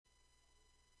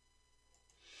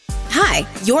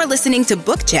Hi, you're listening to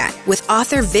Book Chat with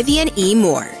author Vivian E.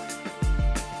 Moore.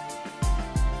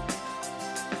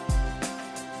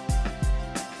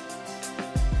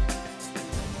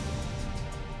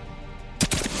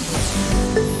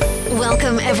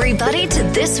 Welcome, everybody, to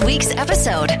this week's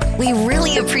episode. We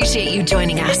really appreciate you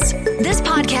joining us. This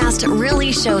podcast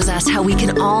really shows us how we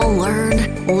can all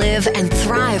learn, live, and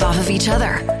thrive off of each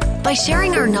other. By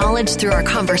sharing our knowledge through our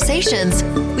conversations,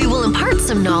 we will impart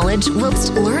some knowledge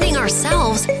whilst learning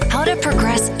ourselves how to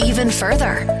progress even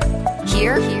further.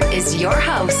 Here is your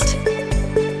host.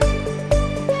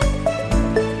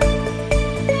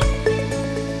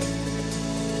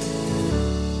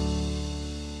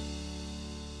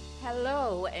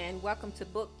 Hello and welcome to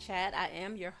Book Chat. I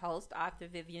am your host, author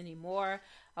Vivian E. Moore.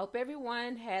 I hope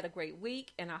everyone had a great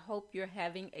week, and I hope you're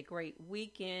having a great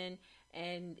weekend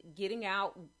and getting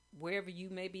out wherever you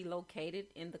may be located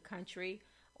in the country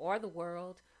or the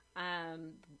world.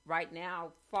 Right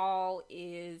now, fall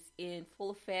is in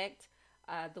full effect.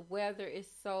 The weather is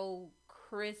so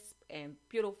crisp and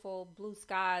beautiful, blue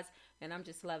skies, and I'm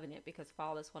just loving it because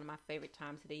fall is one of my favorite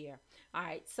times of the year. All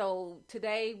right, so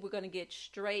today we're going to get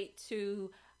straight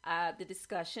to the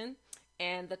discussion,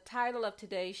 and the title of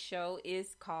today's show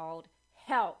is called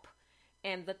Help,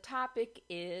 and the topic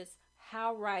is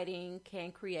how writing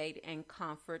can create and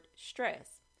comfort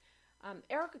stress.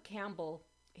 Erica Campbell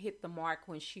hit the mark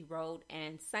when she wrote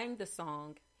and sang the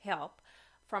song Help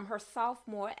from her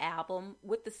sophomore album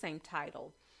with the same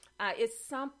title. It's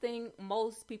something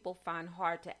most people find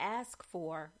hard to ask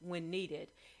for when needed,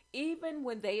 even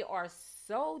when they are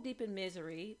so deep in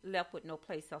misery, left with no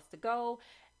place else to go,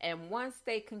 and once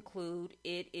they conclude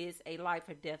it is a life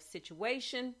or death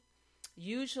situation,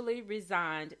 usually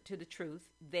resigned to the truth,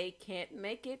 they can't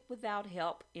make it without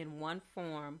help in one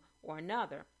form or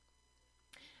another.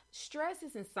 Stress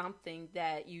isn't something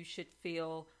that you should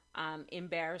feel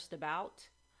embarrassed about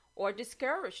or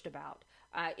discouraged about.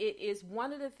 It is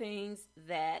one of the things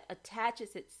that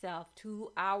attaches itself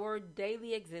to our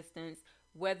daily existence,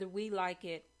 whether we like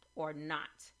it or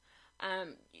not.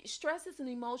 Stress is an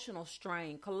emotional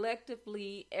strain.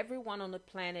 Collectively, everyone on the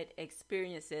planet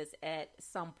experiences at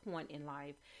some point in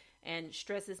life. And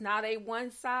stress is not a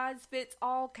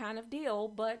one-size-fits-all kind of deal,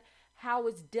 but how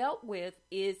it's dealt with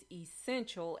is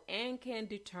essential and can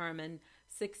determine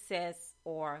success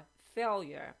or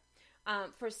failure.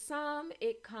 For some,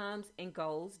 it comes and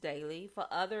goes daily. For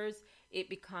others, it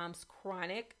becomes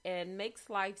chronic and makes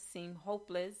life seem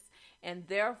hopeless and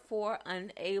therefore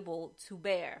unable to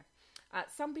bear.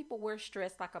 Some people wear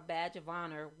stress like a badge of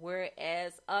honor,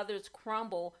 whereas others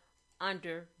crumble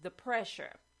under the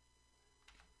pressure.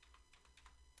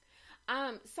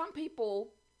 Some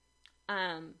people,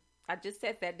 I just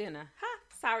said that, didn't I?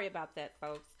 Sorry about that,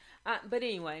 folks. But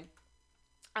anyway,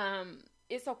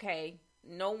 it's okay.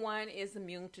 No one is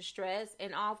immune to stress,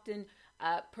 and often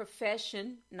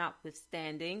profession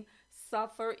notwithstanding,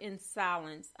 suffer in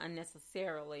silence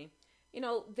unnecessarily. You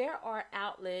know, there are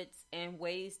outlets and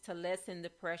ways to lessen the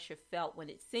pressure felt when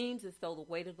it seems as though the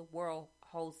weight of the world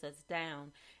holds us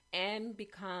down and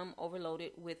become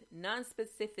overloaded with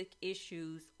non-specific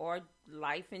issues or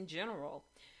life in general.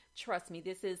 Trust me,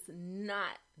 this is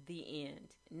not the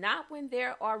end. Not when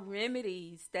there are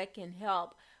remedies that can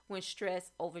help when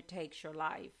stress overtakes your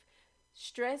life.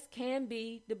 Stress can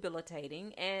be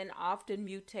debilitating and often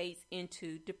mutates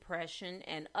into depression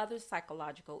and other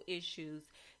psychological issues,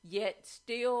 yet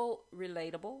still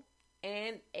relatable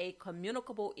and a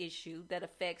communicable issue that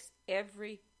affects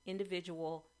every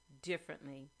individual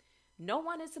differently. No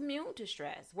one is immune to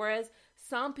stress, whereas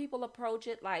some people approach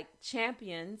it like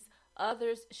champions,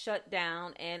 others shut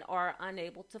down and are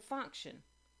unable to function.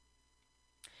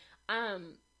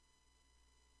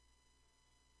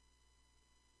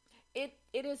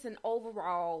 It is an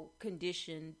overall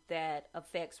condition that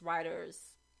affects writers,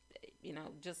 you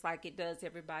know, just like it does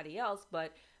everybody else.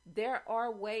 But there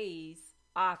are ways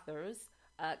authors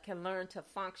can learn to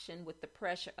function with the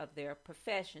pressure of their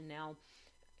profession. Now,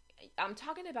 I'm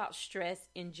talking about stress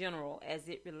in general as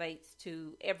it relates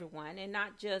to everyone and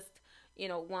not just, you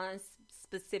know, one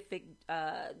specific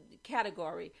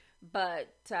category. But,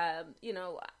 you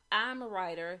know, I'm a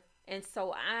writer. And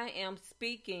so I am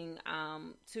speaking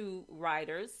to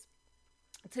writers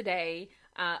today,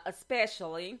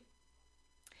 especially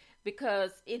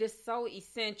because it is so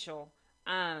essential,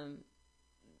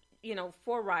 you know,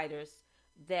 for writers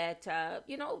that,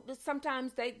 you know,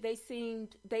 sometimes they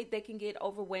can get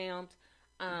overwhelmed,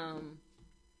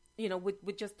 you know,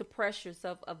 with just the pressures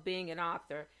of being an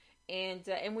author. And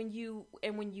when you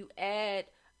add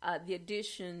the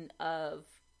addition of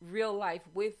real life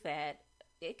with that,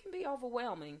 it can be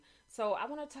overwhelming. So I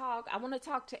want to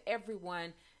talk to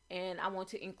everyone, and I want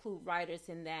to include writers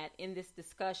in this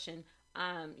discussion,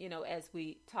 as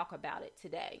we talk about it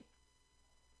today.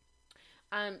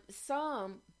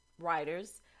 Some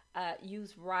writers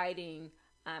use writing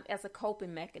as a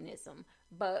coping mechanism,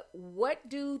 but what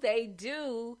do they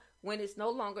do when it's no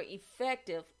longer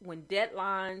effective, when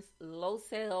deadlines, low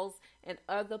sales, and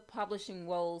other publishing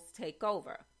woes take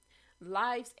over?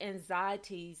 Life's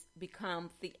anxieties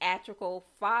become theatrical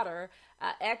fodder,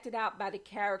 acted out by the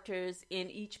characters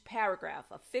in each paragraph,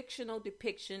 a fictional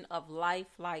depiction of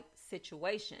lifelike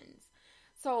situations.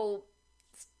 So,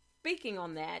 speaking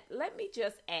on that, let me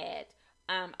just add,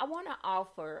 I want to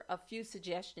offer a few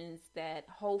suggestions that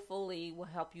hopefully will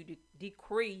help you to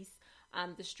decrease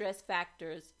the stress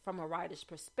factors from a writer's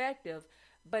perspective,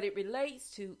 but it relates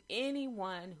to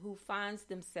anyone who finds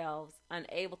themselves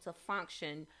unable to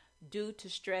function due to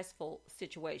stressful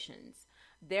situations.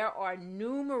 There are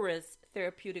numerous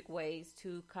therapeutic ways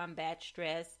to combat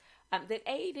stress that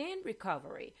aid in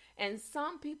recovery. And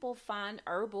some people find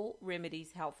herbal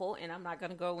remedies helpful, and I'm not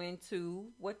going to go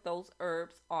into what those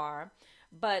herbs are,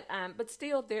 but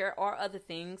still there are other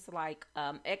things like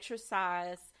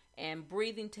exercise and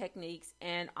breathing techniques,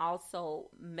 and also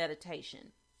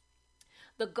meditation.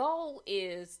 The goal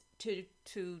is to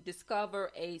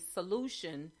discover a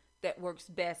solution that works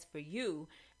best for you.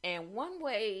 And one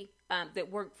way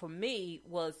that worked for me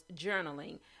was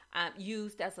journaling,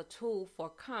 used as a tool for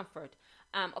comfort.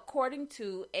 According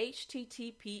to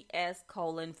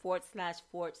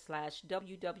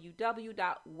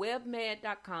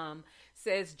https://www.webmed.com,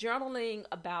 says journaling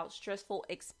about stressful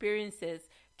experiences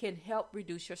can help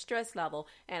reduce your stress level.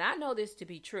 And I know this to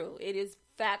be true. It is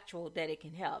factual that it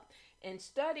can help. And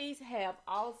studies have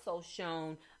also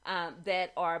shown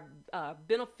that are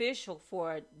beneficial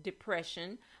for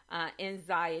depression,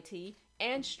 anxiety,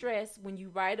 and stress when you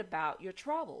write about your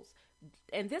troubles.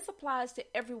 And this applies to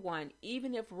everyone,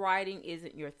 even if writing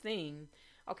isn't your thing.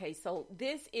 Okay, so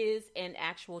this is an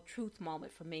actual truth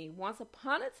moment for me. Once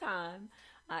upon a time,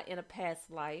 in a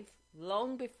past life,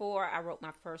 long before I wrote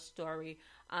my first story,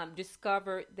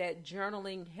 discovered that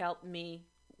journaling helped me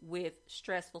with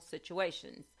stressful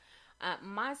situations.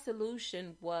 My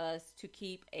solution was to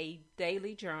keep a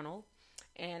daily journal,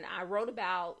 and I wrote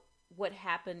about what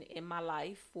happened in my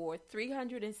life for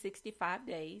 365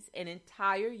 days, an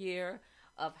entire year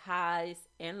of highs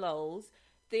and lows,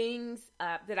 things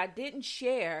that I didn't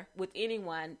share with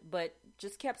anyone, but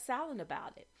just kept silent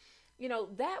about it.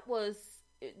 That was,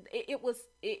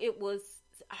 it was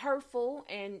hurtful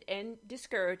and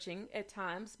discouraging at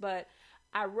times, but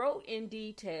I wrote in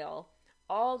detail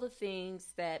all the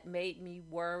things that made me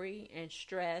worry and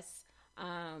stress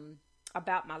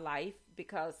about my life,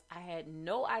 because I had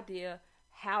no idea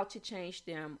how to change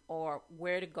them or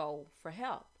where to go for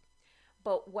help.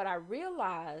 But what I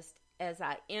realized as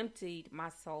I emptied my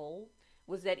soul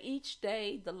was that each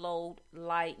day the load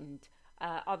lightened.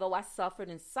 Although I suffered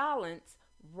in silence,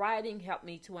 writing helped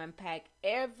me to unpack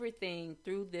everything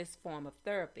through this form of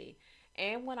therapy.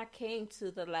 And when I came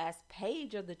to the last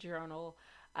page of the journal,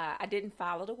 I didn't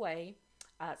file it away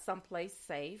someplace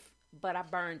safe, but I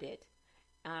burned it.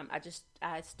 I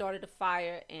started a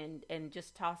fire and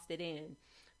just tossed it in,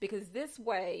 because this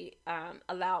way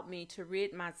allowed me to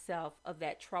rid myself of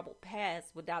that troubled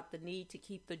past without the need to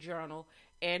keep the journal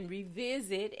and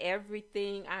revisit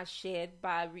everything I shed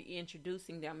by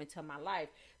reintroducing them into my life.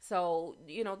 So,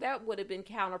 that would have been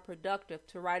counterproductive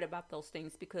to write about those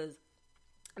things, because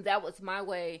that was my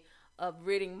way of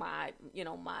ridding my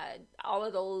all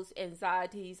of those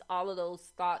anxieties, all of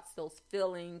those thoughts, those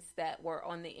feelings that were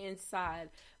on the inside,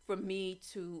 for me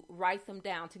to write them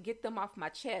down, to get them off my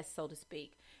chest, so to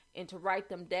speak, and to write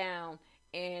them down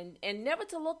and never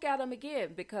to look at them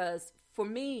again. Because for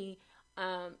me,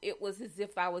 it was as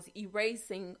if I was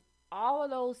erasing all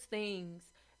of those things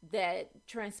that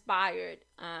transpired,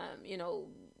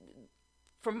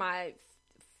 from my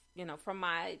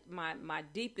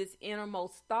deepest,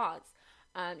 innermost thoughts.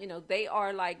 They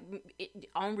are like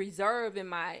on reserve in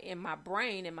my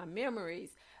brain, in my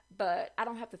memories, but I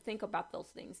don't have to think about those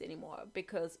things anymore,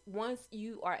 because once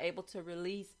you are able to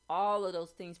release all of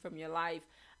those things from your life,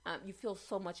 you feel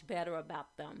so much better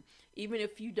about them. Even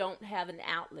if you don't have an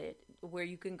outlet where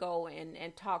you can go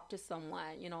and talk to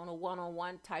someone, on a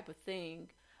one-on-one type of thing,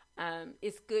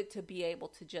 it's good to be able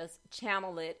to just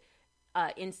channel it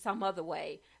in some other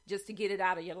way, just to get it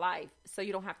out of your life, so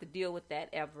you don't have to deal with that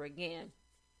ever again.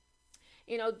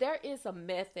 There is a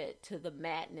method to the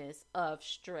madness of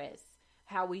stress,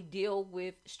 how we deal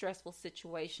with stressful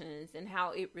situations, and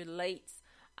how it relates,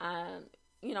 on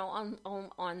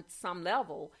some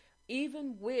level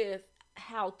even with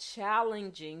how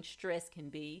challenging stress can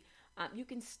be, you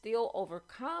can still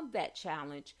overcome that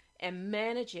challenge and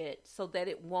manage it so that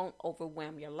it won't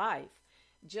overwhelm your life.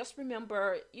 Just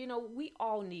remember, we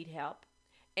all need help,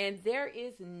 and there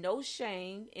is no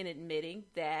shame in admitting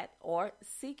that or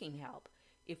seeking help.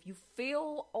 If you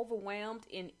feel overwhelmed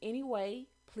in any way,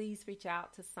 please reach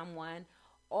out to someone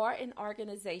or an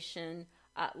organization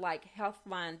like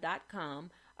Healthline.com.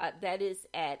 That is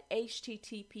at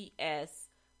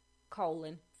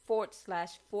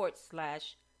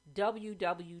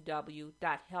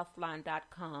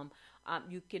https://www.healthline.com.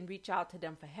 You can reach out to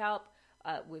them for help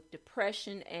with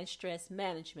depression and stress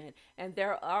management. And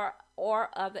there are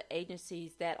other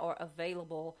agencies that are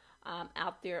available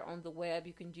out there on the web.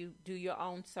 You can do your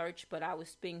own search, but I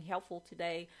was being helpful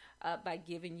today by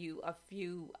giving you a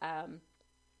few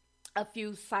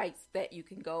sites that you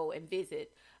can go and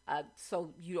visit.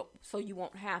 So you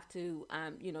won't have to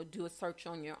do a search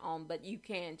on your own, but you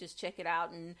can just check it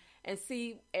out and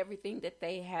see everything that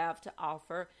they have to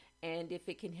offer. And if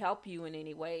it can help you in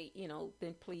any way,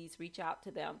 then please reach out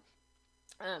to them.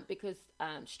 Because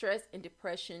stress and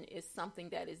depression is something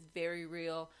that is very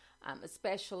real,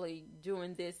 especially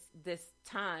during this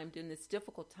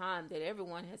difficult time that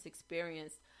everyone has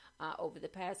experienced over the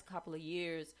past couple of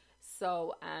years.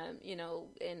 So,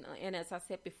 and as I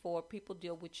said before, people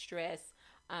deal with stress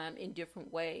in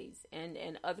different ways,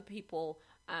 and other people,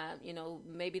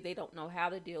 maybe they don't know how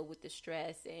to deal with the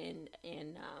stress and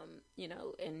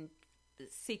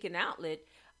seek an outlet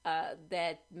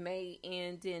that may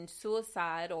end in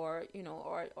suicide or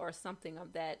something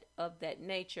of that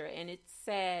nature. And it's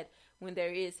sad when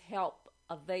there is help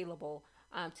available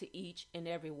to each and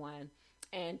everyone.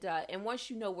 And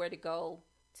once you know where to go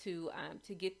to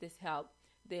get this help,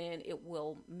 then it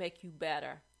will make you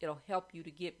better. It'll help you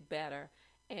to get better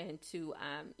and to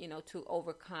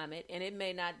overcome it. And it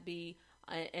may not be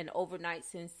an overnight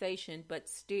sensation, but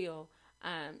still,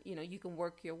 you can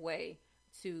work your way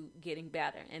to getting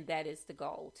better. And that is the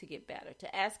goal, to get better,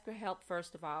 to ask for help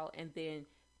first of all, and then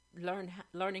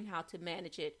learning how to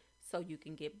manage it so you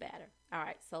can get better. All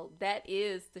right, so that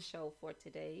is the show for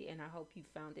today, and I hope you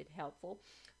found it helpful.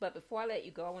 But before I let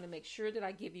you go, I want to make sure that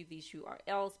I give you these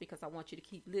URLs because I want you to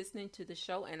keep listening to the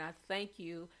show, and I thank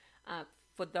you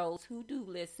for those who do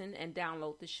listen and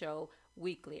download the show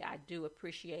weekly. I do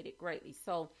appreciate it greatly.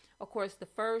 So, of course, the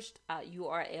first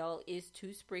URL is to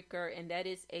Spreaker, and that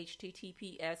is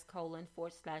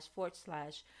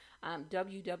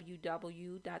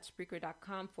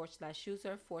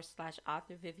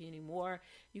https://www.spreaker.com/user/author Vivian Moore.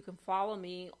 You can follow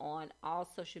me on all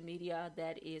social media.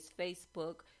 That is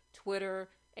Facebook, Twitter,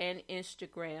 and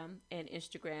Instagram. And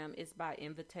Instagram is by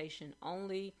invitation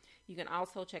only. You can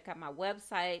also check out my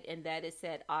website, and that is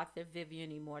at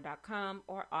authorvivianemore.com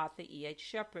or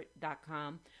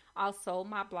authorehshepard.com. Also,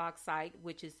 my blog site,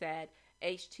 which is at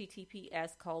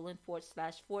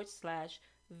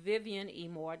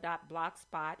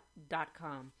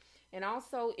https://vivianemore.blogspot.com. And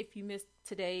also, if you missed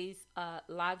today's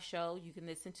live show, you can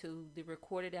listen to the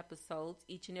recorded episodes,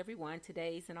 each and every one,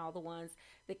 today's and all the ones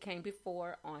that came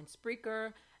before, on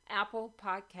Spreaker, Apple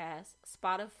Podcasts,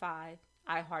 Spotify,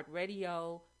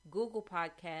 iHeartRadio, Google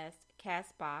Podcasts,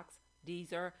 Castbox,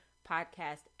 Deezer,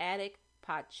 Podcast Addict,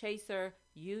 Podchaser,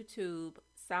 YouTube,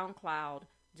 SoundCloud,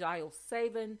 Dial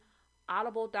 7,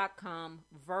 Audible.com,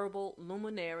 Verbal,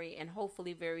 Luminary, and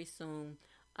hopefully very soon,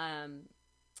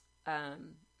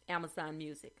 Amazon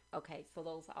Music. Okay, so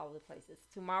those are all the places.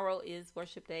 Tomorrow is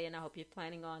Worship Day, and I hope you're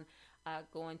planning on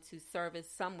going to service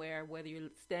somewhere, whether you're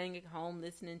staying at home,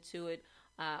 listening to it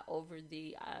over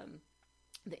the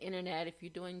internet, if you're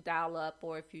doing dial-up,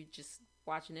 or if you're just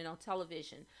watching it on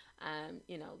television.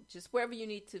 Just wherever you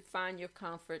need to find your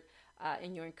comfort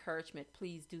and your encouragement,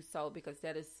 please do so, because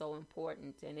that is so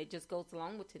important. And it just goes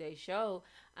along with today's show.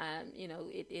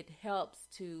 It helps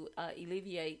to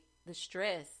alleviate the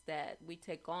stress that we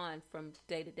take on from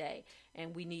day to day,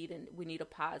 and we need a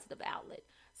positive outlet.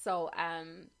 So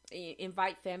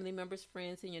invite family members,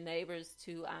 friends, and your neighbors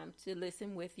to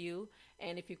listen with you.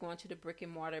 And if you're going to the brick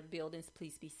and mortar buildings,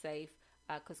 please be safe,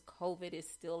 because COVID is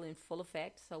still in full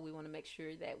effect. So we want to make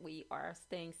sure that we are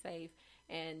staying safe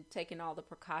and taking all the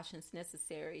precautions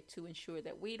necessary to ensure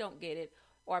that we don't get it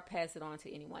or pass it on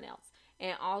to anyone else.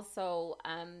 And also,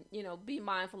 be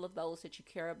mindful of those that you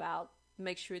care about.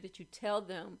 Make sure that you tell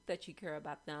them that you care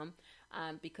about them,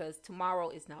 because tomorrow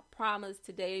is not promised.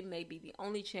 Today may be the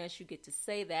only chance you get to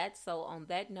say that. So on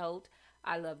that note,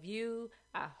 I love you.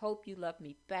 I hope you love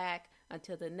me back.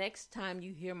 Until the next time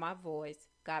you hear my voice,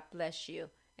 God bless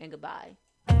you, and goodbye.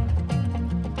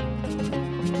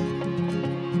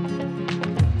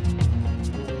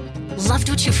 Loved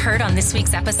what you've heard on this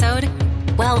week's episode?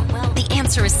 Well, the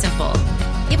answer is simple.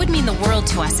 It would mean the world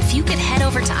to us if you could head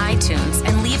over to iTunes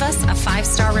and leave us a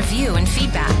 5-star review and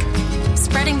feedback.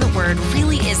 Spreading the word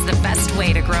really is the best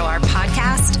way to grow our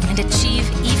podcast and achieve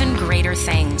even greater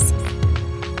things.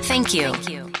 Thank you.